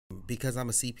because I'm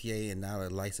a CPA and not a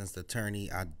licensed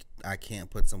attorney, I can't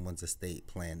put someone's estate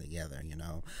plan together, you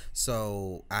know.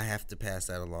 So I have to pass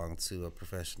that along to a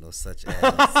professional such as.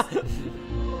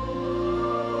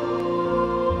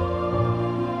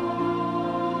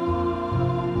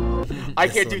 I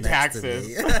can't do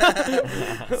taxes.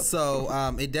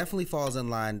 So it definitely falls in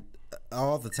line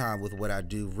all the time with what I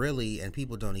do, really, and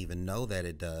people don't even know that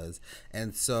it does.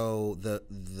 And so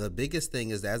the biggest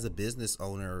thing is, as a business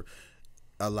owner,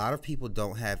 a lot of people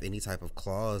don't have any type of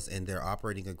clause in their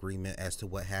operating agreement as to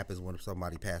what happens when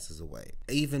somebody passes away.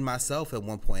 Even myself, at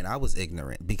one point, I was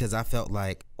ignorant because I felt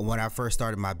like when I first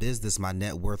started my business, my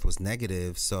net worth was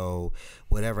negative. So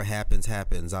whatever happens,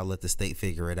 happens. I'll let the state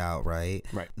figure it out, right?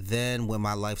 Right. Then when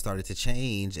my life started to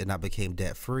change and I became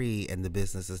debt free and the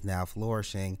business is now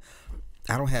flourishing,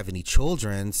 I don't have any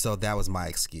children, so that was my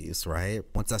excuse, right?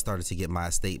 Once I started to get my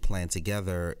estate plan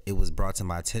together, it was brought to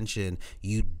my attention,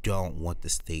 you don't want the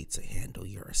state to handle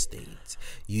your estate.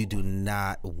 You do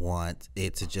not want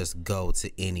it to just go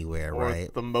to anywhere, Or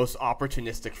right? the most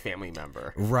opportunistic family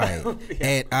member. Right. Yeah.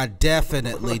 And I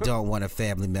definitely don't want a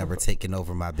family member taking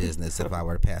over my business if I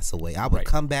were to pass away. I would Right.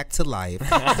 come back to life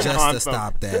just to Awesome.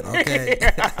 stop that, okay?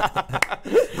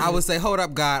 I would say, hold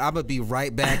up, God, I'm going to be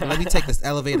right back. Let me take this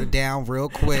elevator down real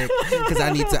quick because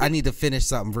I need to finish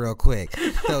something real quick.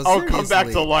 So I'll come back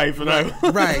to seriously. life. And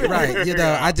Right. You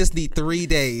know, I just need 3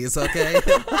 days, okay?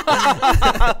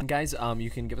 Guys, you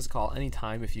can give us a call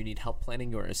anytime if you need help planning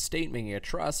your estate, making a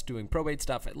trust, doing probate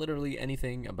stuff, literally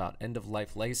anything about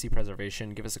end-of-life legacy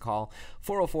preservation. Give us a call,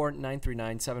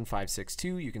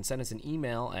 404-939-7562. You can send us an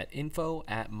email at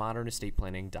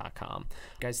info@modernestateplanning.com.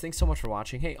 Guys, thanks so much for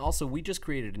watching. Hey, also, we just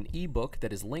created an ebook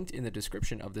that is linked in the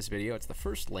description of this video. It's the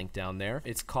first link down there.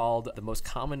 It's called The Most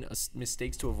Common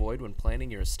Mistakes to Avoid When Planning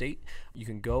Your Estate. You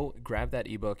can go grab that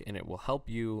ebook, and it will help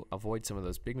you avoid some of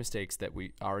those big mistakes that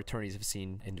our attorneys have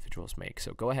seen individuals make.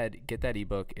 So go ahead, get that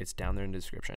ebook. It's down there in the description.